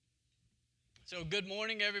So good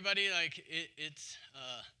morning, everybody. It's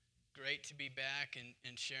great to be back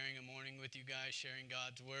and sharing a morning with you guys, sharing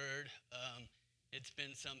God's word. It's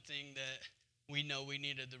been something that we know we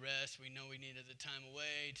needed the rest. We know we needed the time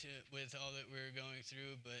away with all that we were going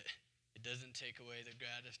through, but it doesn't take away the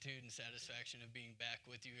gratitude and satisfaction of being back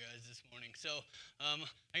with you guys this morning. So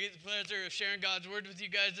I get the pleasure of sharing God's word with you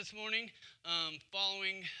guys this morning,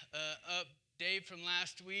 following up Dave from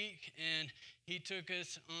last week, and he took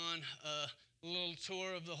us on a little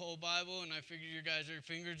tour of the whole Bible, and I figured your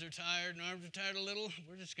fingers are tired and arms are tired a little.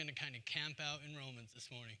 We're just going to kind of camp out in Romans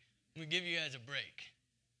this morning. I'm going to give you guys a break.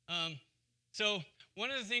 So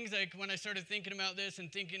one of the things, like when I started thinking about this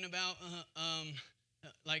and thinking about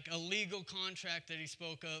like a legal contract that he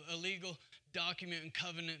spoke of, a legal document and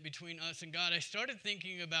covenant between us and God, I started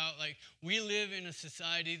thinking about, like, we live in a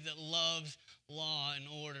society that loves law and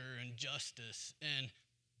order and justice. And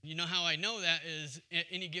you know how I know that is at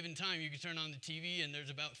any given time you can turn on the TV and there's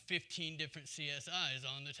about 15 different CSIs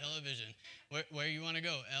on the television. Where you want to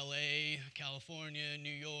go? LA, California, New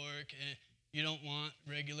York. And you don't want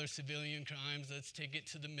regular civilian crimes. Let's take it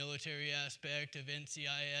to the military aspect of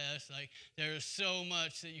NCIS. Like, there is so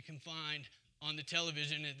much that you can find on the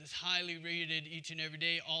television. It's highly rated each and every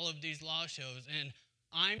day, all of these law shows. And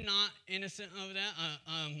I'm not innocent of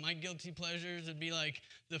that. My guilty pleasures would be like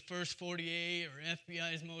the First 48 or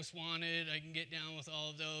FBI's Most Wanted. I can get down with all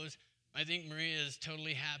of those. I think Maria is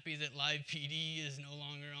totally happy that Live PD is no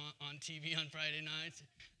longer on TV on Friday nights.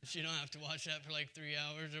 She don't have to watch that for like 3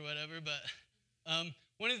 hours or whatever. But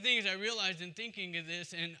one of the things I realized in thinking of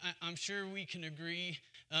this, and I'm sure we can agree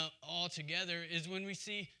all together, is when we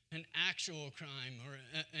see an actual crime or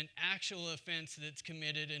an actual offense that's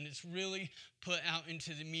committed and it's really put out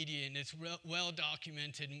into the media and it's well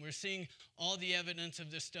documented and we're seeing all the evidence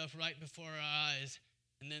of this stuff right before our eyes,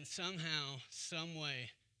 and then somehow, some way,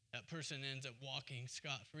 that person ends up walking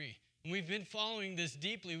scot-free. And we've been following this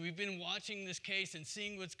deeply. We've been watching this case and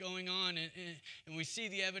seeing what's going on, and we see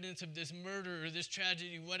the evidence of this murder or this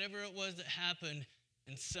tragedy, whatever it was that happened,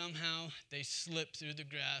 and somehow they slip through the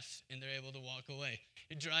grass and they're able to walk away.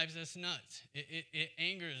 It drives us nuts. It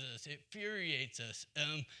angers us. It infuriates us.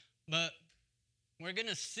 But we're going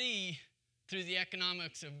to see through the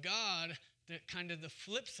economics of God kind of the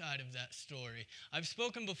flip side of that story. I've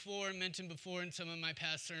spoken before and mentioned before in some of my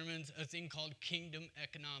past sermons a thing called kingdom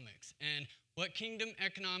economics. And what kingdom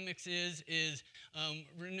economics is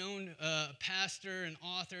renowned pastor and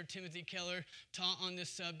author Timothy Keller taught on this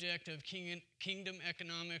subject of kingdom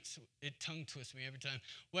economics. It tongue twists me every time.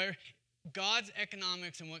 Where God's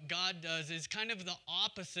economics and what God does is kind of the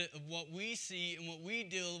opposite of what we see and what we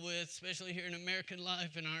deal with, especially here in American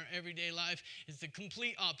life and our everyday life. It's the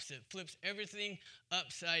complete opposite, flips everything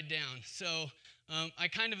upside down. So I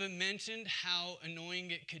kind of mentioned how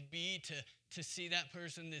annoying it could be to see that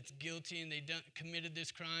person that's guilty and they committed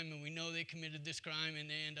this crime, and we know they committed this crime,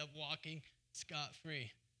 and they end up walking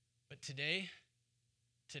scot-free. But today,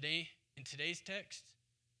 in today's text,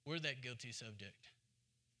 we're that guilty subject.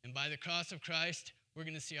 And by the cross of Christ, we're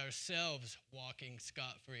going to see ourselves walking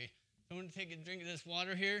scot-free. So I'm going to take a drink of this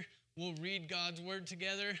water here. We'll read God's word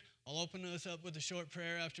together. I'll open us up with a short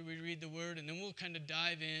prayer after we read the word, and then we'll kind of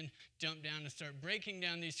dive in, jump down, and start breaking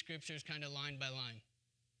down these scriptures kind of line by line.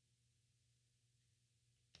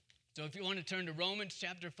 So if you want to turn to Romans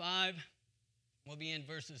chapter 5, we'll be in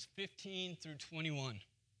verses 15 through 21.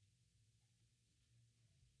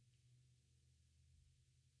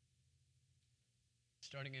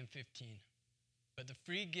 Starting in 15. But the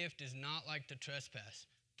free gift is not like the trespass.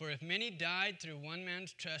 For if many died through one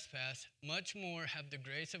man's trespass, much more have the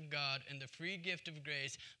grace of God and the free gift of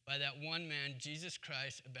grace by that one man, Jesus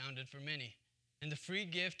Christ, abounded for many. And the free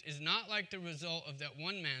gift is not like the result of that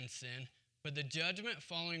one man's sin, but the judgment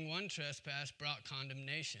following one trespass brought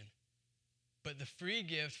condemnation. But the free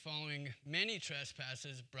gift following many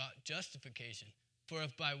trespasses brought justification. For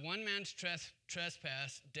if by one man's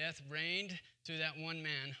trespass death reigned through that one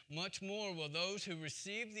man, much more will those who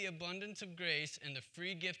receive the abundance of grace and the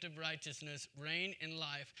free gift of righteousness reign in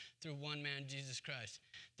life through one man, Jesus Christ.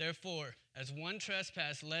 Therefore, as one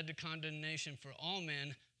trespass led to condemnation for all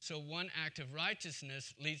men, so one act of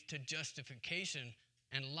righteousness leads to justification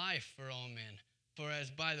and life for all men. For as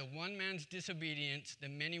by the one man's disobedience the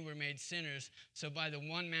many were made sinners, so by the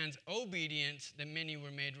one man's obedience the many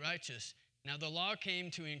were made righteous. Now the law came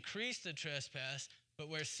to increase the trespass, but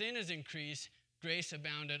where sin is increased, grace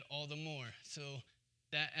abounded all the more. So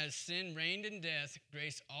that as sin reigned in death,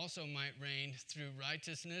 grace also might reign through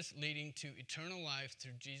righteousness, leading to eternal life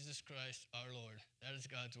through Jesus Christ our Lord. That is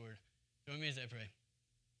God's word. Join me as I pray.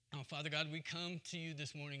 Oh, Father God, we come to you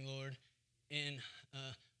this morning, Lord, in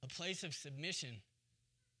a place of submission,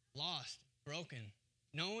 lost, broken,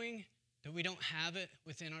 knowing that we don't have it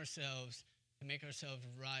within ourselves to make ourselves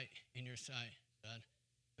right in your sight, God.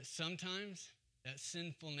 But sometimes that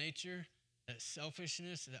sinful nature, that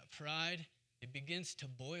selfishness, that pride, it begins to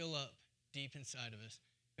boil up deep inside of us.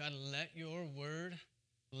 God, let your word,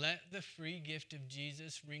 let the free gift of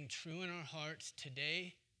Jesus ring true in our hearts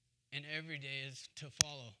today and every day as to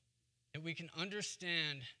follow. That we can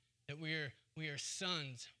understand that we are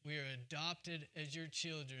sons, we are adopted as your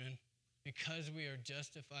children because we are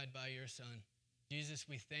justified by your Son. Jesus,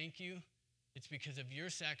 we thank you. It's because of your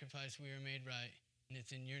sacrifice we are made right, and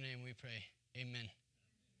it's in your name we pray. Amen.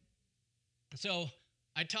 So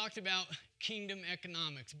I talked about kingdom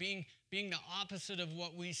economics, being the opposite of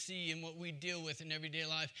what we see and what we deal with in everyday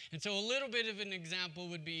life. And so a little bit of an example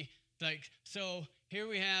would be like, so here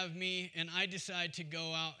we have me, and I decide to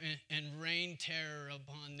go out and rain terror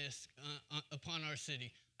upon our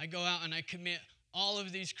city. I go out and I commit all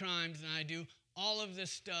of these crimes, and I do all of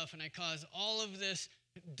this stuff, and I cause all of this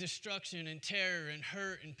destruction and terror and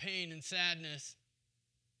hurt and pain and sadness.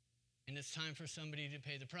 And it's time for somebody to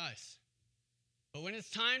pay the price. But when it's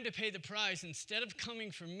time to pay the price, instead of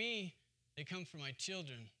coming for me, they come for my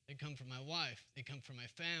children. They come for my wife. They come for my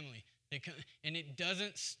family. And it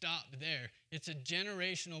doesn't stop there. It's a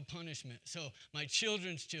generational punishment. So my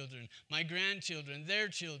children's children, my grandchildren, their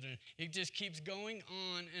children, it just keeps going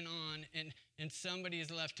on, and somebody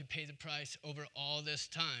is left to pay the price over all this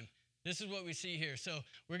time. This is what we see here. So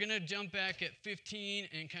we're going to jump back at 15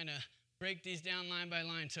 and kind of break these down line by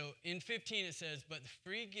line. So in 15 it says, "But the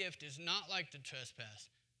free gift is not like the trespass.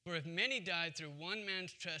 For if many died through one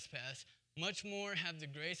man's trespass, much more have the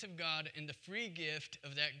grace of God and the free gift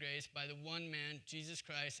of that grace by the one man, Jesus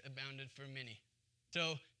Christ, abounded for many."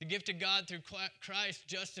 So the gift of God through Christ's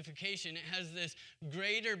justification, it has this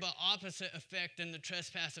greater but opposite effect than the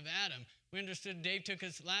trespass of Adam. We understood, Dave took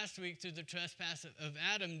us last week through the trespass of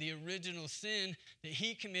Adam, the original sin that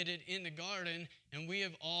he committed in the garden, and we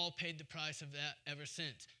have all paid the price of that ever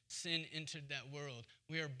since. Sin entered that world.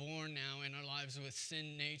 We are born now in our lives with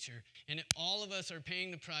sin nature, and all of us are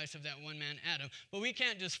paying the price of that one man, Adam. But we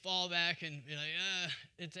can't just fall back and be like,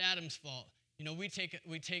 it's Adam's fault. You know, we take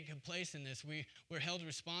a place in this. We're held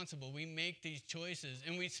responsible. We make these choices,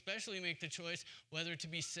 and we especially make the choice whether to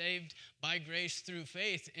be saved by grace through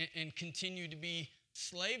faith and continue to be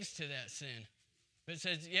slaves to that sin. But it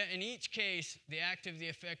says, in each case, the act of the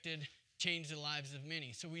affected changed the lives of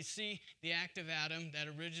many. So we see the act of Adam, that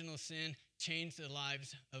original sin, changed the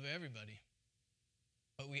lives of everybody.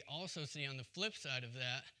 But we also see on the flip side of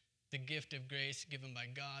that, the gift of grace given by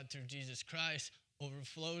God through Jesus Christ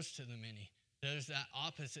overflows to the many. There's that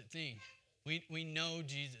opposite thing. We know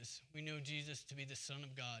Jesus. We know Jesus to be the Son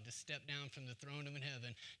of God, to step down from the throne of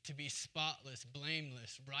heaven, to be spotless,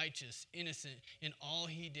 blameless, righteous, innocent in all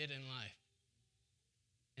he did in life.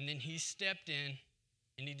 And then he stepped in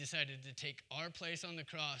and he decided to take our place on the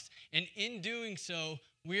cross. And in doing so,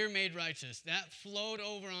 we're made righteous. That flowed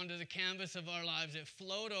over onto the canvas of our lives. It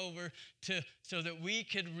flowed over so that we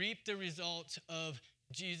could reap the results of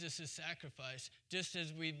Jesus' sacrifice, just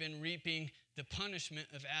as we've been reaping the punishment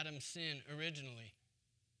of Adam's sin originally.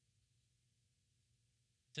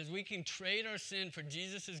 It says we can trade our sin for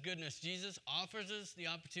Jesus' goodness. Jesus offers us the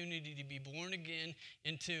opportunity to be born again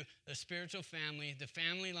into a spiritual family, the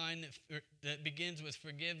family line that begins with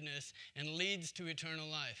forgiveness and leads to eternal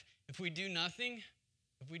life. If we do nothing,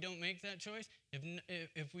 if we don't make that choice,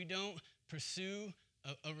 if we don't pursue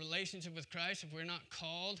a relationship with Christ, if we're not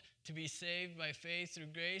called to be saved by faith through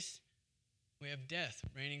grace, we have death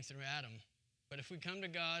reigning through Adam. But if we come to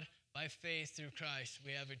God by faith through Christ,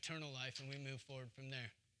 we have eternal life and we move forward from there.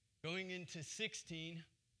 Going into 16, it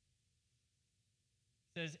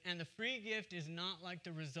says, "And the free gift is not like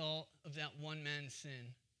the result of that one man's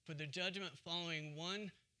sin. For the judgment following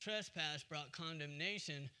one trespass brought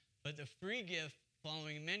condemnation, but the free gift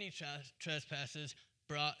following many trespasses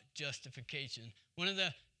brought justification." One of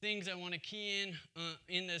the things I want to key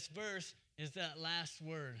in this verse is that last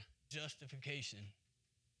word, justification.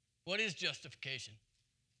 What is justification?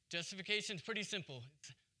 Justification is pretty simple.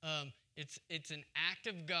 It's an act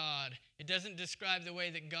of God. It doesn't describe the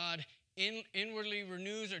way that God inwardly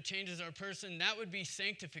renews or changes our person. That would be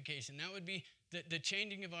sanctification. That would be the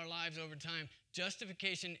changing of our lives over time.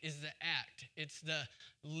 Justification is the act. It's the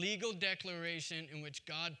legal declaration in which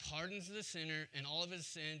God pardons the sinner and all of his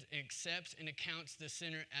sins and accepts and accounts the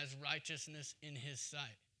sinner as righteousness in his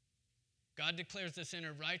sight. God declares the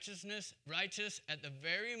sinner righteous at the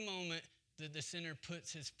very moment that the sinner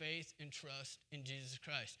puts his faith and trust in Jesus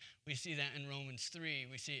Christ. We see that in Romans 3.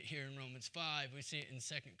 We see it here in Romans 5. We see it in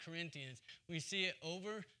 2 Corinthians. We see it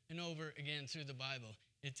over and over again through the Bible.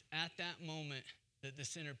 It's at that moment that the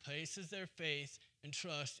sinner places their faith and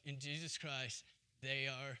trust in Jesus Christ. They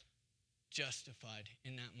are justified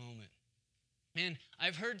in that moment. And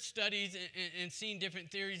I've heard studies and seen different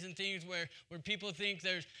theories and things where people think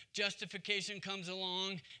there's justification comes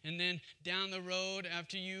along, and then down the road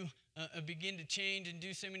after you begin to change and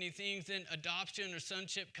do so many things, then adoption or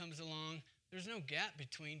sonship comes along. There's no gap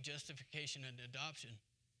between justification and adoption.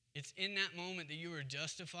 It's in that moment that you are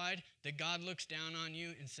justified, that God looks down on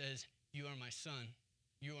you and says, you are my son,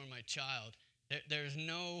 you are my child. There's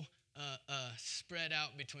no spread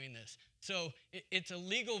out between this. So it's a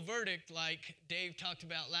legal verdict like Dave talked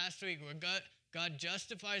about last week, where God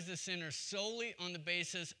justifies the sinner solely on the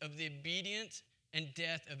basis of the obedience and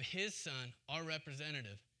death of his son, our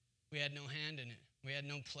representative. We had no hand in it. We had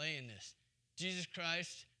no play in this. Jesus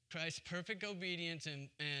Christ's perfect obedience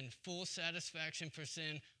and full satisfaction for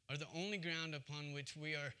sin are the only ground upon which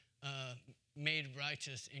we are made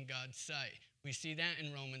righteous in God's sight. We see that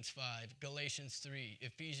in Romans 5, Galatians 3,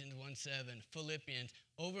 Ephesians 1:7, Philippians,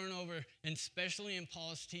 over and over, and especially in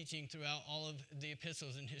Paul's teaching throughout all of the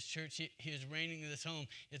epistles in his church. He is reigning this home.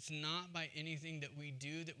 It's not by anything that we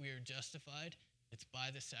do that we are justified. It's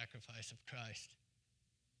by the sacrifice of Christ.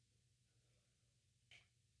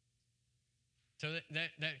 So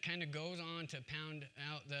that kind of goes on to pound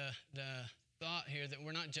out the thought here that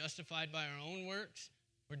we're not justified by our own works.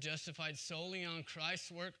 We're justified solely on Christ's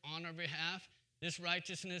work on our behalf. This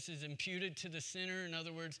righteousness is imputed to the sinner. In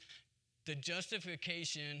other words, the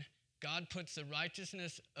justification, God puts the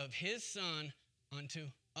righteousness of his son onto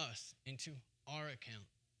us, into our account.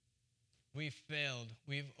 We've failed.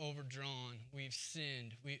 We've overdrawn. We've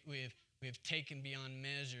sinned. We have taken beyond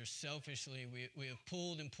measure selfishly. We have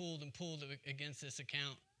pulled and pulled and pulled against this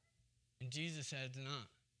account. And Jesus has not.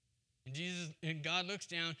 And God looks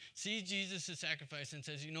down, sees Jesus' sacrifice, and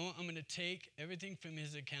says, you know what, I'm going to take everything from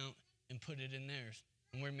his account and put it in theirs.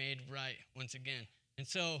 And we're made right once again. And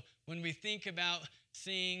so when we think about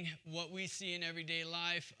seeing what we see in everyday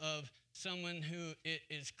life of someone who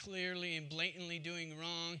is clearly and blatantly doing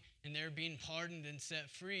wrong and they're being pardoned and set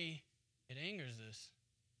free, it angers us.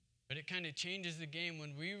 But it kind of changes the game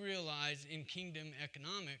when we realize in kingdom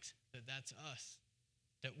economics that that's us,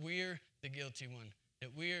 that we're the guilty one, that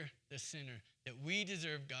we're the sinner, that we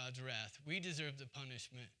deserve God's wrath. We deserve the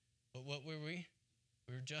punishment. But what were we?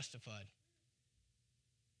 We were justified.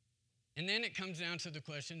 And then it comes down to the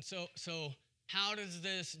question, so how does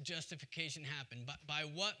this justification happen? By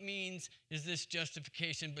what means is this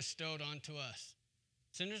justification bestowed onto us?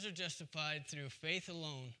 Sinners are justified through faith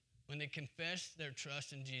alone when they confess their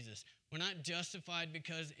trust in Jesus. We're not justified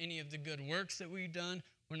because any of the good works that we've done.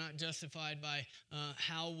 We're not justified by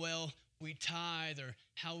how well we tithe or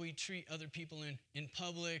how we treat other people in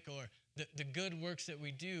public or the good works that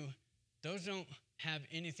we do. Those don't have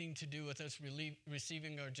anything to do with us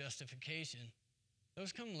receiving our justification.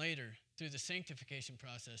 Those come later through the sanctification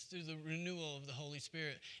process, through the renewal of the Holy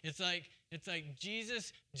Spirit. It's like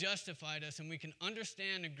Jesus justified us, and we can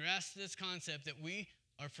understand and grasp this concept that we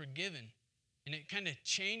are forgiven. And it kind of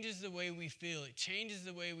changes the way we feel. It changes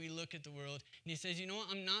the way we look at the world. And he says, you know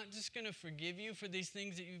what? I'm not just going to forgive you for these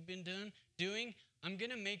things that you've been doing. I'm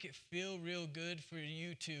going to make it feel real good for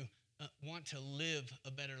you to want to live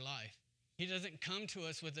a better life. He doesn't come to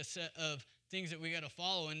us with a set of things that we got to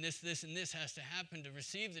follow, and this, and this has to happen to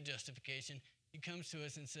receive the justification. He comes to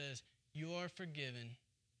us and says, you are forgiven.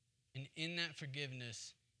 And in that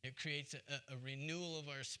forgiveness, it creates a renewal of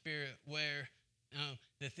our spirit where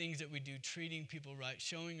the things that we do, treating people right,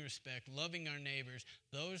 showing respect, loving our neighbors,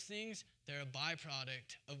 those things, they're a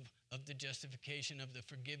byproduct of the justification of the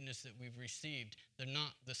forgiveness that we've received. They're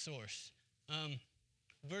not the source.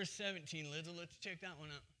 Verse 17, Liz, let's check that one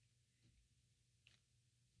out.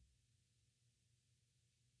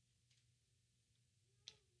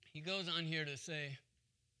 He goes on here to say,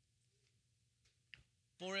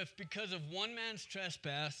 for if because of one man's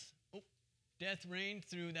trespass, death reigned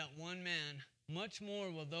through that one man, much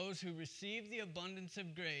more will those who receive the abundance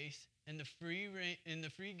of grace and the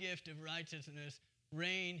free gift of righteousness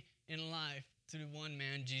reign in life through one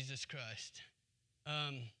man, Jesus Christ.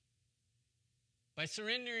 By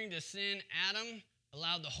surrendering to sin, Adam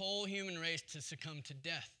allowed the whole human race to succumb to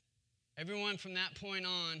death. Everyone from that point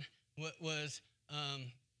on was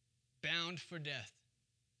bound for death,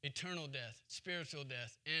 eternal death, spiritual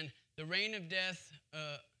death. And the reign of death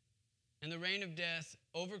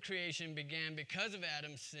over creation began because of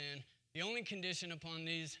Adam's sin. The only condition upon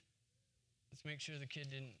these Let's make sure the kid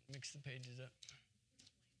didn't mix the pages up.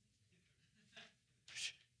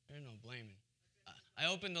 There's no blaming. I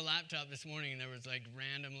opened the laptop this morning and there was like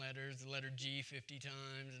random letters, the letter G 50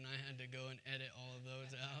 times, and I had to go and edit all of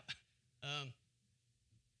those out.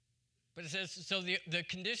 But it says, so the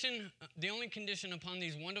only condition upon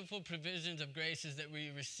these wonderful provisions of grace is that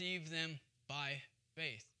we receive them by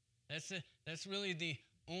faith. That's really the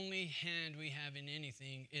only hand we have in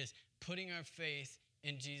anything, is putting our faith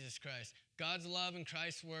in Jesus Christ. God's love and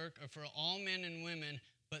Christ's work are for all men and women,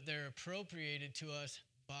 but they're appropriated to us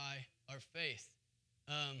by our faith.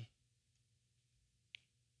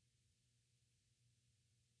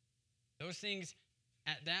 Those things,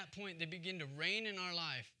 at that point, they begin to reign in our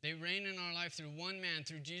life. They reign in our life through one man,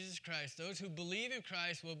 through Jesus Christ. Those who believe in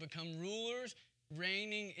Christ will become rulers,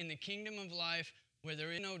 reigning in the kingdom of life where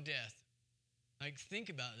there is no death. Like, think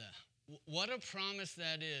about that. What a promise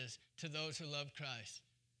that is to those who love Christ.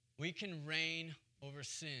 We can reign over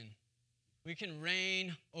sin. We can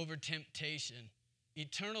reign over temptation.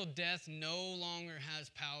 Eternal death no longer has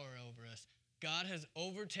power over us. God has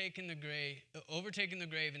overtaken the grave,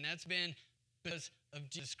 and that's been because of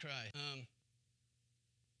Jesus Christ.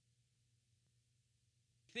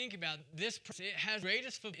 Think about this. It has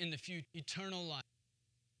greatest in the future, eternal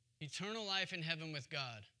life in heaven with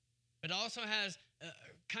God. It also has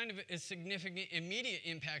kind of a significant immediate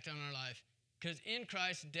impact on our life, because in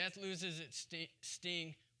Christ, death loses its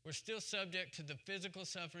sting. We're still subject to the physical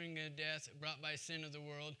suffering and death brought by sin of the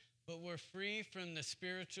world, but we're free from the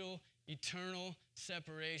spiritual, eternal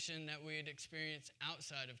separation that we had experienced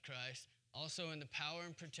outside of Christ. Also, in the power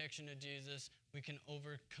and protection of Jesus, we can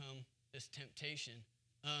overcome this temptation.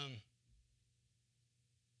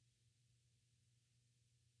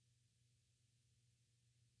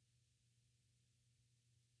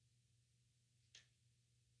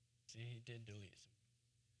 See, he did delete some.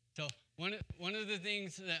 So one of the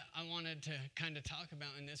things that I wanted to kind of talk about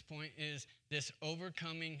in this point is this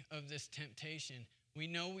overcoming of this temptation. We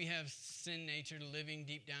know we have sin nature living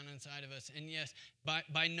deep down inside of us. And yes,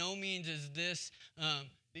 by no means is this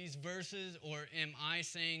these verses, or am I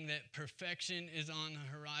saying that perfection is on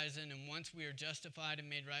the horizon, and once we are justified and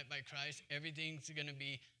made right by Christ, everything's going to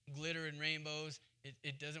be glitter and rainbows.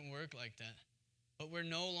 It doesn't work like that. But we're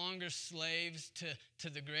no longer slaves to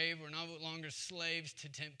the grave. We're no longer slaves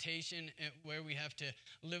to temptation, where we have to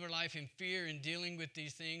live our life in fear and dealing with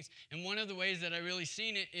these things. And one of the ways that I really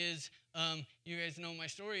seen it is, you guys know my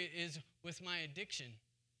story, is with my addiction.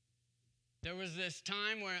 There was this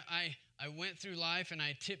time where I went through life and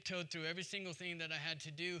I tiptoed through every single thing that I had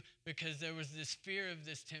to do because there was this fear of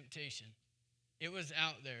this temptation. It was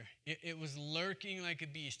out there. It was lurking like a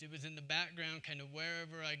beast. It was in the background, kind of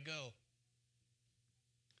wherever I go.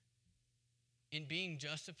 In being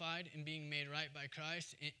justified and being made right by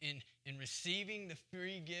Christ, in receiving the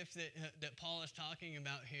free gift that Paul is talking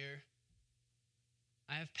about here,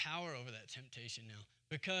 I have power over that temptation now.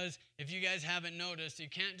 Because if you guys haven't noticed, you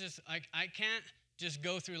can't just, I can't just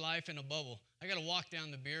go through life in a bubble. I got to walk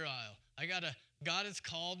down the beer aisle. God has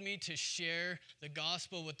called me to share the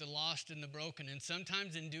gospel with the lost and the broken. And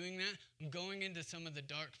sometimes in doing that, I'm going into some of the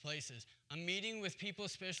dark places. I'm meeting with people,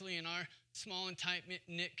 especially in our small and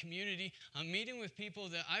tight-knit community. I'm meeting with people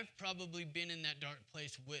that I've probably been in that dark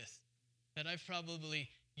place with, that I've probably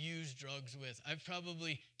used drugs with. I've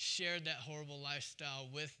probably shared that horrible lifestyle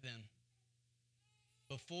with them.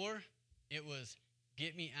 Before, it was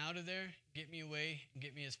get me out of there, get me away, and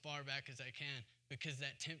get me as far back as I can, because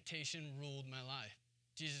that temptation ruled my life.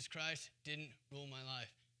 Jesus Christ didn't rule my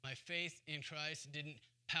life. My faith in Christ didn't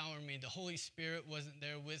power me. The Holy Spirit wasn't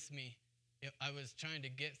there with me. I was trying to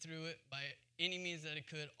get through it by any means that I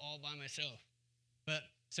could, all by myself.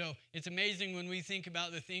 So it's amazing when we think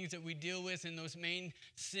about the things that we deal with and those main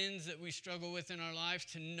sins that we struggle with in our life,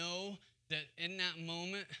 to know that in that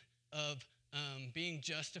moment of being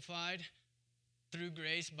justified through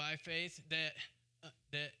grace by faith,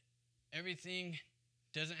 that everything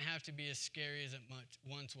doesn't have to be as scary as it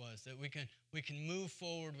once was, that we can move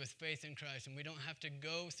forward with faith in Christ, and we don't have to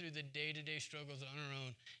go through the day-to-day struggles on our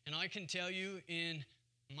own. And I can tell you, in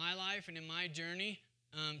my life and in my journey,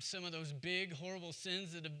 some of those big, horrible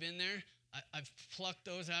sins that have been there, I've plucked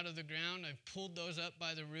those out of the ground. I've pulled those up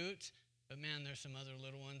by the roots. But man, there's some other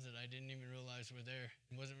little ones that I didn't even realize were there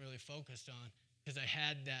and wasn't really focused on, because I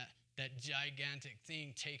had that gigantic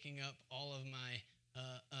thing taking up all of my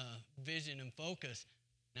vision and focus.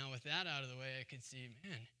 Now with that out of the way, I could see,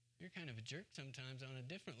 man, you're kind of a jerk sometimes on a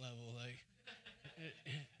different level.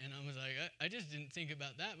 And I was like, I just didn't think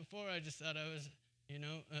about that before. I just thought I was,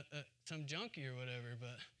 some junkie or whatever.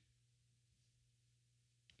 But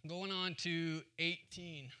going on to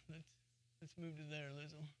 18. Let's move to there,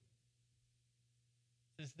 Lizzle.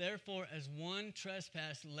 It says, therefore, as one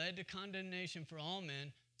trespass led to condemnation for all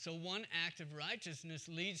men, so one act of righteousness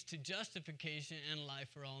leads to justification and life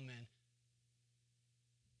for all men.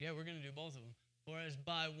 Yeah, we're going to do both of them. For as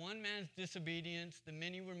by one man's disobedience the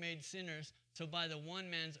many were made sinners, so by the one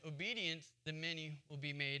man's obedience the many will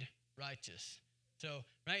be made righteous. So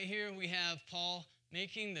right here we have Paul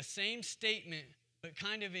making the same statement, but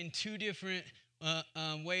kind of in two different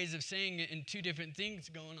ways of saying it, and two different things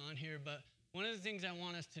going on here. But one of the things I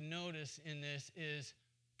want us to notice in this is,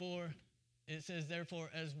 it says, therefore,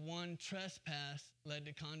 as one trespass led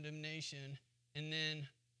to condemnation. And then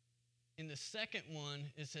in the second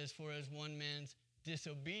one, it says, for as one man's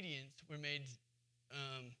disobedience we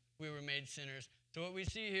were made sinners. So what we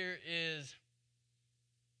see here is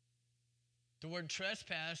the word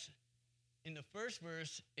trespass in the first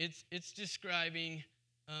verse, it's describing,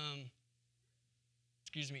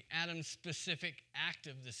 Adam's specific act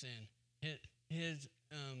of the sin.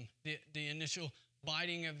 The initial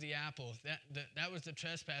biting of the apple, that was the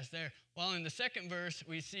trespass there. While in the second verse,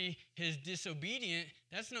 we see his disobedient.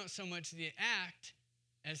 That's not so much the act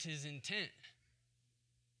as his intent.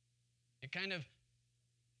 It kind of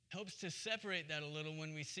helps to separate that a little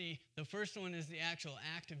when we see the first one is the actual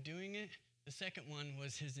act of doing it. The second one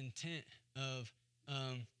was his intent of,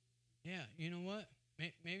 you know what?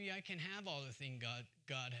 Maybe I can have all the thing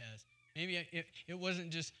God has. Maybe it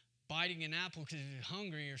wasn't just biting an apple because he was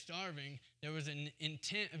hungry or starving. There was an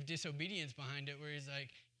intent of disobedience behind it where he's like,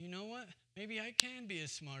 you know what? Maybe I can be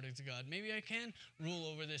as smart as God. Maybe I can rule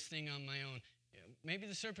over this thing on my own. Maybe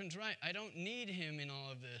the serpent's right. I don't need him in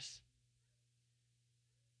all of this.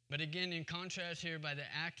 But again, in contrast here, by the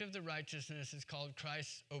act of the righteousness is called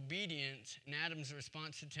Christ's obedience. And Adam's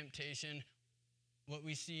response to temptation, what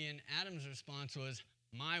we see in Adam's response was,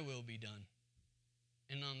 my will be done.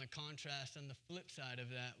 And on the contrast, on the flip side of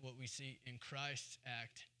that, what we see in Christ's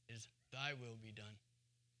act is, thy will be done.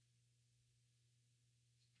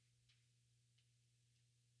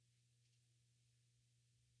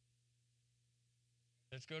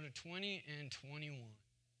 Let's go to 20 and 21.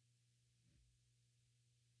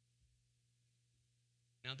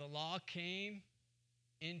 Now the law came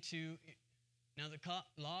into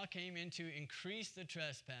increase the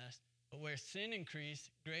trespass, but where sin increased,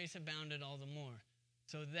 grace abounded all the more.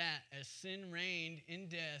 So that as sin reigned in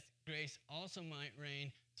death, grace also might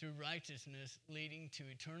reign through righteousness, leading to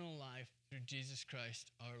eternal life through Jesus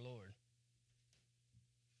Christ our Lord.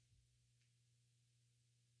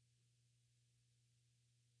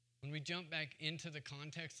 When we jump back into the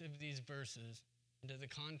context of these verses, into the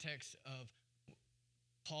context of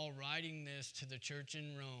Paul writing this to the church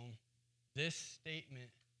in Rome, this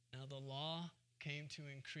statement, now the law came to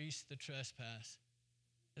increase the trespass,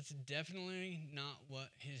 that's definitely not what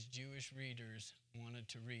his Jewish readers wanted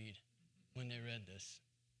to read when they read this.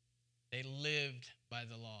 They lived by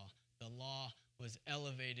the law. The law was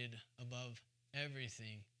elevated above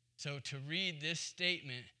everything. So to read this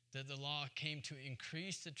statement that the law came to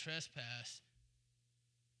increase the trespass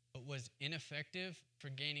but was ineffective for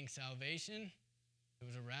gaining salvation, it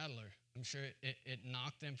was a rattler. I'm sure it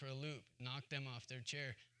knocked them for a loop, knocked them off their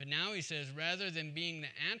chair. But now he says, rather than being the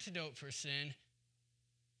antidote for sin,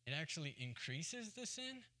 it actually increases the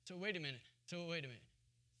sin? So wait a minute.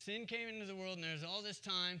 Sin came into the world, and there's all this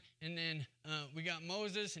time, and then we got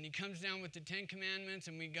Moses, and he comes down with the Ten Commandments,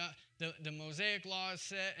 and we got the Mosaic laws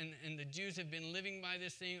set, and the Jews have been living by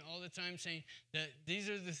this thing all the time, saying that these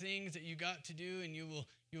are the things that you got to do, and you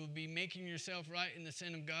will be making yourself right in the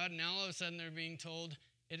sin of God. Now all of a sudden they're being told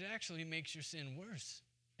it actually makes your sin worse.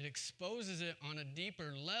 It exposes it on a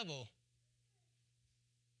deeper level.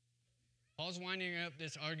 Paul's winding up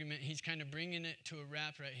this argument. He's kind of bringing it to a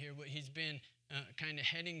wrap right here. What he's been kind of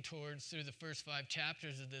heading towards through the first 5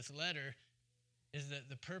 chapters of this letter is that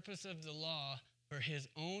the purpose of the law for his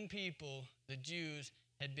own people, the Jews,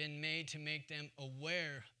 had been made to make them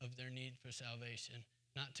aware of their need for salvation,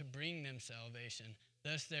 not to bring them salvation.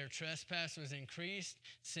 Thus their trespass was increased.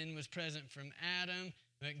 Sin was present from Adam.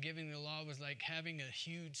 But giving the law was like having a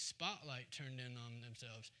huge spotlight turned in on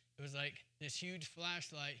themselves. It was like this huge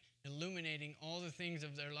flashlight illuminating all the things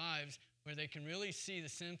of their lives where they can really see the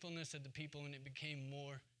sinfulness of the people, and it became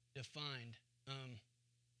more defined.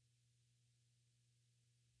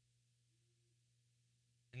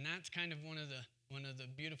 And that's kind of one of the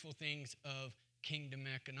beautiful things of kingdom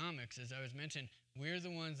economics. As I was mentioning, we're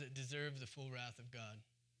the ones that deserve the full wrath of God.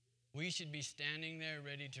 We should be standing there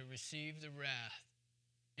ready to receive the wrath.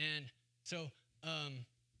 And so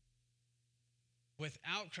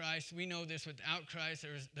without Christ, we know this, without Christ,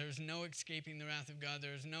 there's no escaping the wrath of God.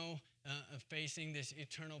 There's no of facing this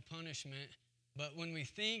eternal punishment. But when we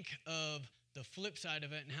think of the flip side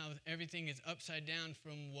of it and how everything is upside down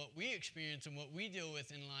from what we experience and what we deal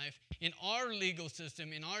with in life, in our legal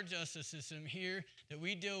system, in our justice system here that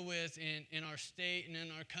we deal with in our state and in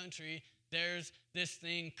our country, there's this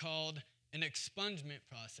thing called an expungement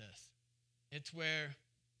process. It's where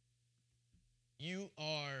you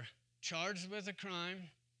are charged with a crime,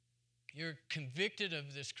 you're convicted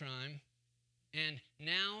of this crime, and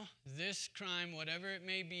now this crime, whatever it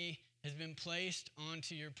may be, has been placed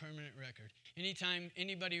onto your permanent record. Anytime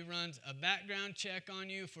anybody runs a background check on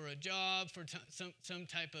you for a job, for some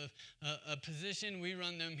type of a position, we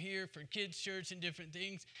run them here for kids' church and different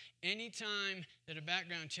things. Anytime that a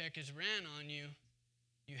background check is ran on you,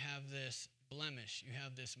 you have this blemish, you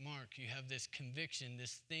have this mark, you have this conviction,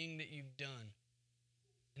 this thing that you've done.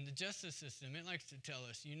 And the justice system, it likes to tell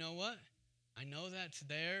us, you know what? I know that's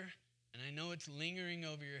there, and I know it's lingering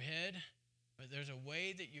over your head, but there's a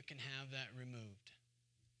way that you can have that removed.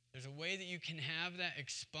 There's a way that you can have that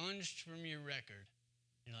expunged from your record.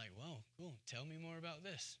 You're like, whoa, cool, tell me more about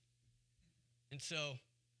this. And so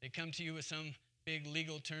they come to you with some big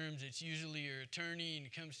legal terms. It's usually your attorney, and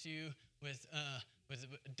it comes to you with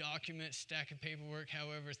a document, stack of paperwork,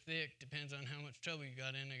 however thick, depends on how much trouble you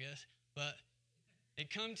got in, I guess. But they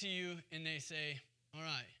come to you and they say, all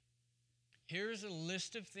right, here's a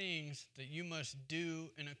list of things that you must do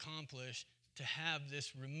and accomplish to have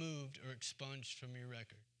this removed or expunged from your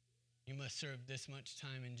record. You must serve this much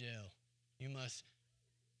time in jail. You must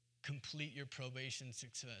complete your probation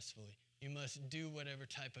successfully. You must do whatever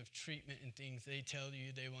type of treatment and things they tell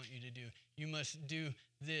you they want you to do. You must do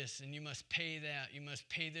this, and you must pay that. You must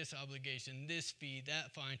pay this obligation, this fee,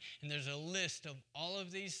 that fine. And there's a list of all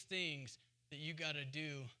of these things that you got to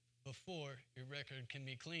do before your record can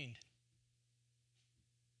be cleaned.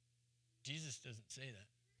 Jesus doesn't say that.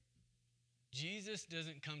 Jesus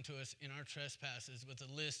doesn't come to us in our trespasses with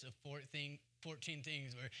a list of 14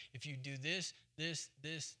 things where if you do this, this,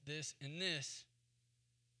 and this,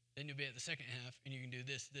 then you'll be at the second half, and you can do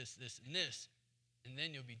this, and this, and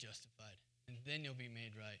then you'll be justified, and then you'll be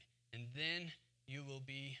made right, and then you will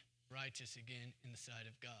be righteous again in the sight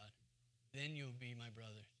of God. Then you will be my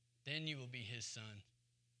brother. Then you will be his son.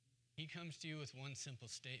 He comes to you with one simple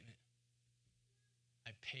statement.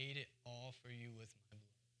 I paid it all for you with my blood.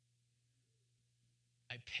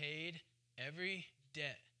 I paid every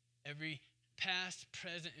debt, every past,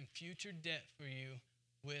 present, and future debt for you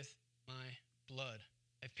with my blood.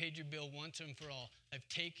 I've paid your bill once and for all. I've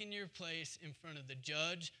taken your place in front of the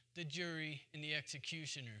judge, the jury, and the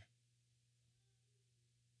executioner.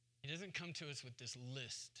 He doesn't come to us with this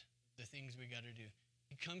list of the things we got to do.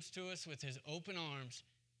 He comes to us with his open arms.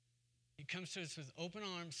 He comes to us with open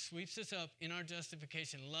arms, sweeps us up in our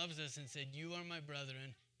justification, loves us, and said, you are my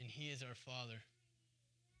brethren, and he is our Father.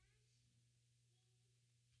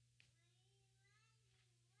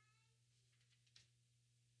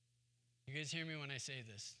 You guys hear me when I say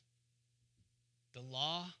this? The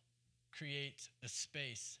law creates a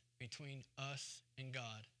space between us and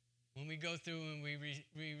God. When we go through and we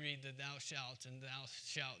reread the thou shalt and thou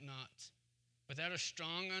shalt nots, without a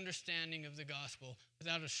strong understanding of the gospel,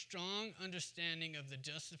 without a strong understanding of the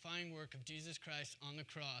justifying work of Jesus Christ on the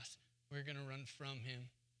cross, we're going to run from him,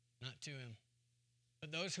 not to him.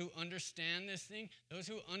 But those who understand this thing, those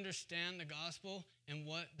who understand the gospel and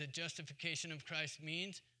what the justification of Christ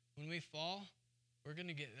means, when we fall, we're going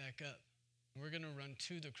to get back up. We're going to run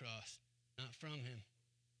to the cross, not from him.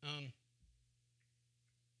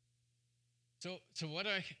 So what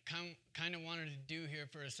I kind of wanted to do here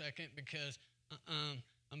for a second, because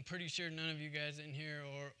I'm pretty sure none of you guys in here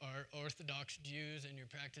are Orthodox Jews and you're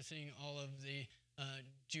practicing all of the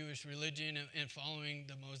Jewish religion and following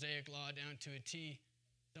the Mosaic law down to a T.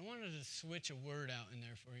 So I wanted to switch a word out in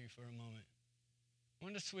there for you for a moment. I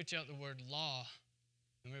wanted to switch out the word law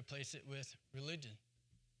and replace it with religion.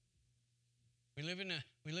 We live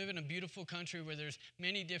in a beautiful country where there's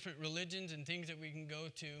many different religions and things that we can go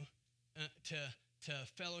to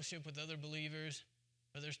fellowship with other believers.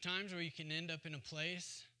 But there's times where you can end up in a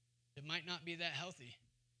place that might not be that healthy.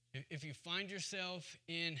 If you find yourself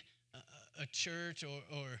in a church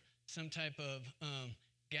or some type of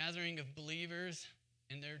gathering of believers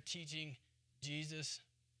and they're teaching Jesus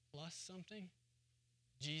plus something,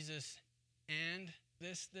 Jesus and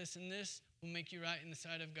this, and this will make you right in the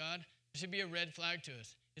sight of God, it should be a red flag to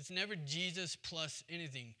us. It's never Jesus plus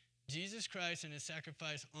anything. Jesus Christ and his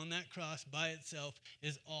sacrifice on that cross by itself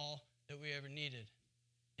is all that we ever needed.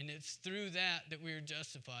 And it's through that we are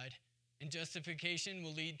justified. And justification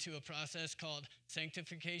will lead to a process called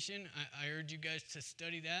sanctification. I urge you guys to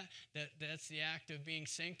study that's the act of being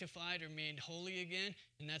sanctified or made holy again.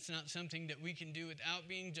 And that's not something that we can do without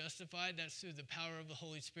being justified. That's through the power of the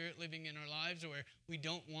Holy Spirit living in our lives, where we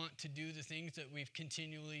don't want to do the things that we've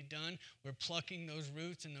continually done. We're plucking those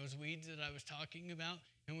roots and those weeds that I was talking about.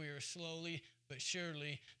 And we are slowly but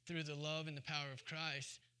surely, through the love and the power of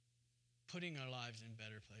Christ, putting our lives in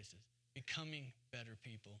better places, becoming better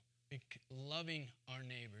people, loving our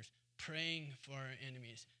neighbors, praying for our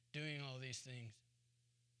enemies, doing all these things.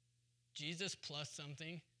 Jesus plus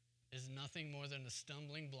something is nothing more than a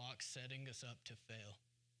stumbling block setting us up to fail.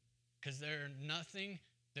 Because there are nothing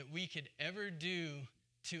that we could ever do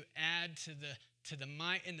to add to the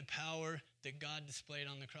might and the power that God displayed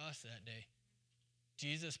on the cross that day.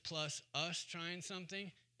 Jesus plus us trying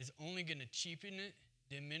something is only going to cheapen it,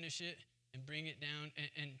 diminish it, and bring it down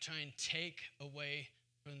and try and take away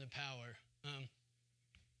from the power.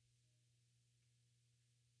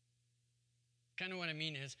 Kind of what I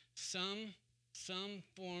mean is some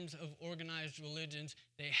forms of organized religions,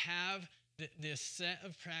 they have this set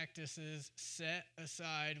of practices set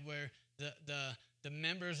aside where the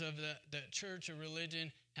members of the church or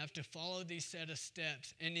religion have to follow these set of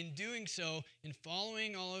steps. And in doing so, in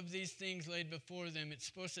following all of these things laid before them, it's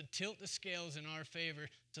supposed to tilt the scales in our favor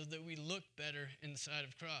so that we look better in the sight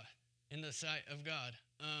of God.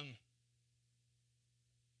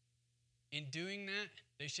 In doing that,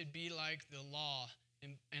 they should be like the law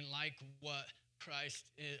and like what Christ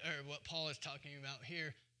is, or what Paul is talking about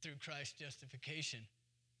here through Christ's justification.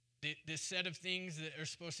 This set of things that are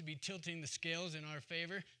supposed to be tilting the scales in our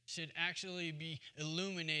favor should actually be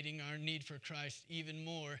illuminating our need for Christ even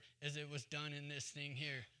more as it was done in this thing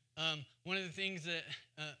here. One of the things that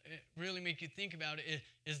really make you think about it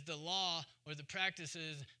is the law or the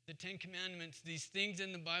practices, the Ten Commandments, these things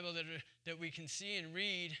in the Bible that we can see and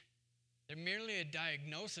read. They're merely a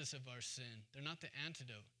diagnosis of our sin. They're not the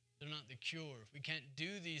antidote. They're not the cure. We can't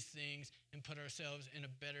do these things and put ourselves in a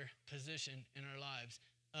better position in our lives.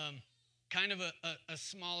 Kind of a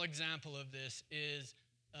small example of this is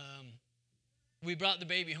we brought the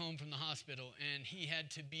baby home from the hospital, and he had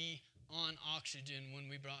to be on oxygen when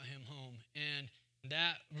we brought him home. And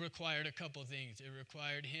that required a couple things. It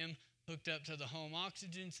required him hooked up to the home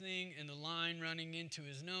oxygen thing and the line running into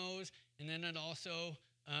his nose. And then it also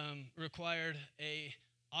required a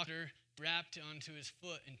oxygen wrapped onto his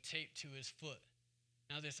foot and taped to his foot.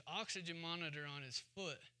 Now this oxygen monitor on his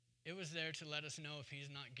foot, it was there to let us know if he's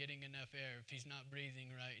not getting enough air, if he's not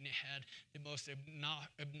breathing right. And it had the most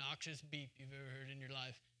obnoxious beep you've ever heard in your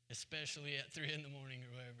life, especially at 3 a.m. or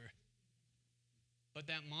whatever. But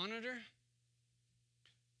that monitor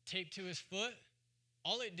taped to his foot,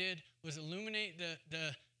 all it did was illuminate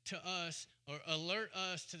to us or alert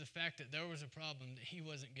us to the fact that there was a problem, that he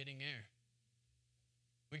wasn't getting air.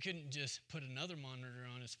 We couldn't just put another monitor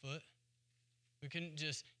on his foot. We couldn't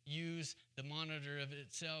just use the monitor of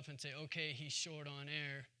itself and say, okay, he's short on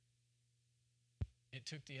air. It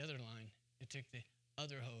took the other line. It took the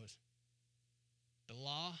other hose. The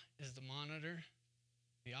law is the monitor.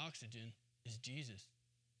 The oxygen is Jesus.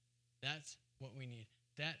 That's what we need.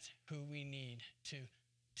 That's who we need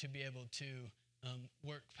to be able to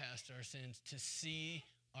work past our sins, to see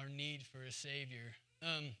our need for a Savior.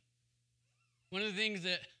 One of the things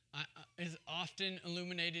that is often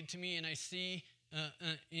illuminated to me, and I see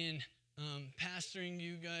in pastoring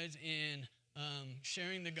you guys and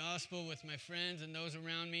sharing the gospel with my friends and those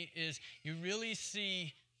around me, is you really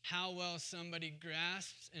see how well somebody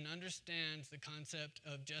grasps and understands the concept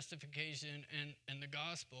of justification and the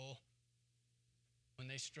gospel when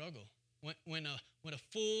they struggle. When a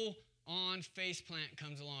full-on faceplant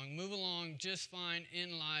comes along, move along just fine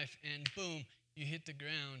in life, and boom, you hit the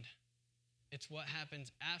ground. It's what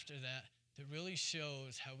happens after that really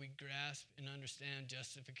shows how we grasp and understand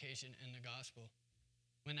justification and the gospel.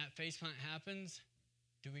 When that faceplant happens,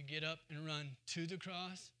 do we get up and run to the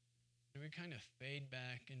cross? Do we kind of fade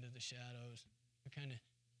back into the shadows? We kind of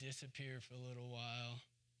disappear for a little while.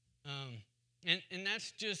 And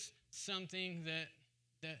that's just something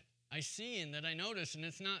that I see and that I notice. And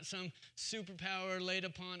it's not some superpower laid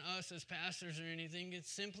upon us as pastors or anything.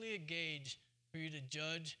 It's simply a gauge for you to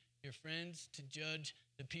judge your friends, to judge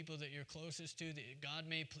the people that you're closest to, that God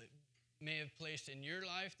may have placed in your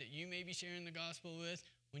life, that you may be sharing the gospel with.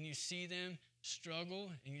 When you see them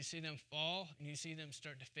struggle and you see them fall and you see them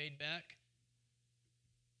start to fade back,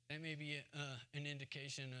 that may be an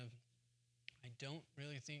indication of, I don't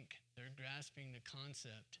really think they're grasping the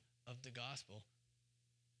concept of the gospel.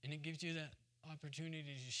 And it gives you that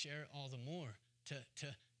opportunity to share all the more,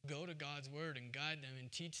 go to God's word and guide them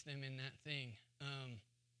and teach them in that thing.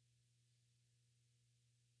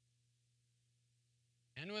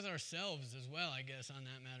 And with ourselves as well, I guess, on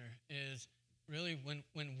that matter, is really when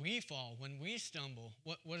we fall, when we stumble,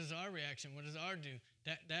 what is our reaction? What does our do?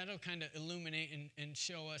 That'll kind of illuminate and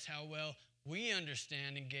show us how well we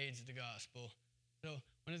understand and gauge the gospel. So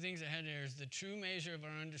one of the things I had there is the true measure of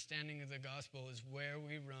our understanding of the gospel is where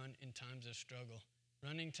we run in times of struggle.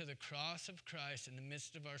 Running to the cross of Christ in the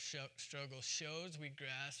midst of our struggle shows we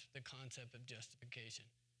grasp the concept of justification.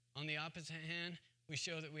 On the opposite hand, we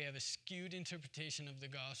show that we have a skewed interpretation of the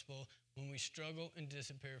gospel when we struggle and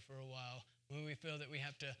disappear for a while, when we feel that we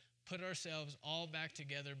have to put ourselves all back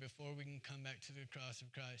together before we can come back to the cross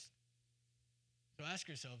of Christ. So ask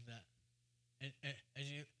yourself that.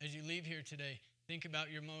 As you leave here today, think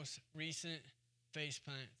about your most recent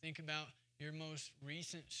faceplant. Think about your most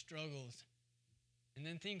recent struggles. And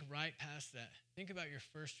then think right past that. Think about your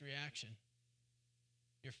first reaction,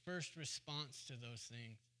 your first response to those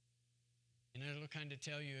things. And it'll kind of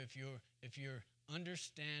tell you if you're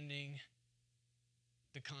understanding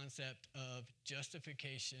the concept of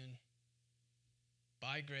justification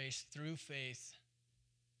by grace through faith,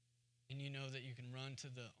 and you know that you can run to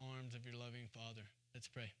the arms of your loving Father. Let's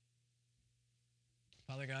pray.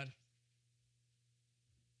 Father God,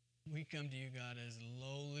 we come to you, God, as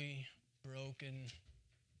lowly, broken,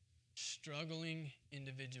 struggling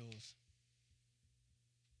individuals,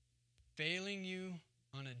 failing you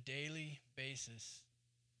on a daily basis.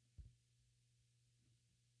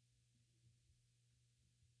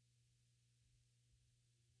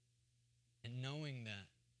 And knowing that,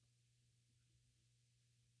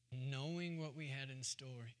 knowing what we had in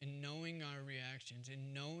store, and knowing our reactions,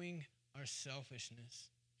 and knowing our selfishness,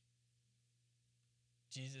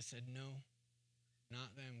 Jesus said, no,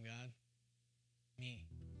 not them, God, me.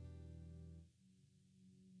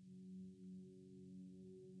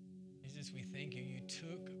 Jesus, we thank you. You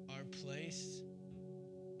took our place.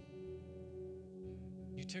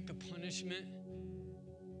 You took a punishment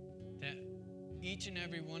that each and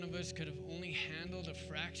every one of us could have only handled a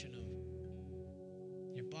fraction of.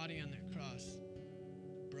 Your body on that cross,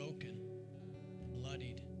 broken,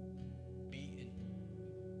 bloodied, beaten,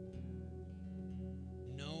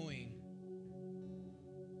 knowing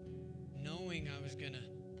I was going to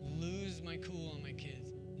lose my cool on my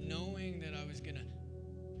kids, knowing that I was going to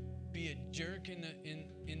be a jerk in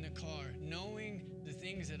the car, knowing the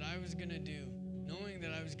things that I was going to do, knowing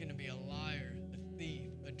that I was going to be a liar, a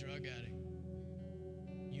thief, a drug addict.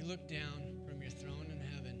 You looked down from your throne in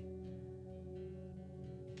heaven.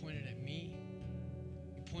 You pointed at me.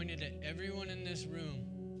 You pointed at everyone in this room.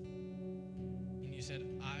 And you said,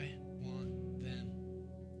 I want them.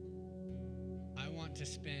 I want to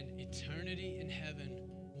spend eternity in heaven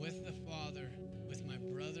with the Father, with my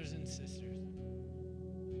brothers and sisters.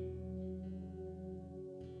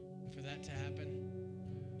 And for that to happen,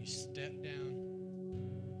 you stepped down.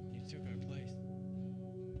 You took our place.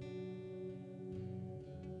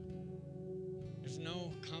 There's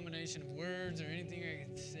no combination of words or anything I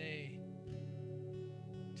can say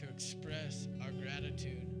to express our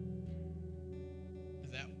gratitude for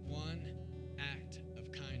that one act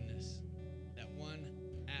of kindness, that one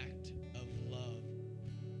act of love,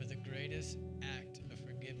 for the greatest act of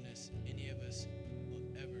forgiveness any of us will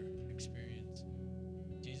ever experience.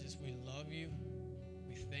 Jesus, we love you.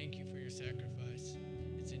 We thank you for your sacrifice.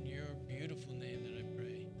 It's in your beautiful name that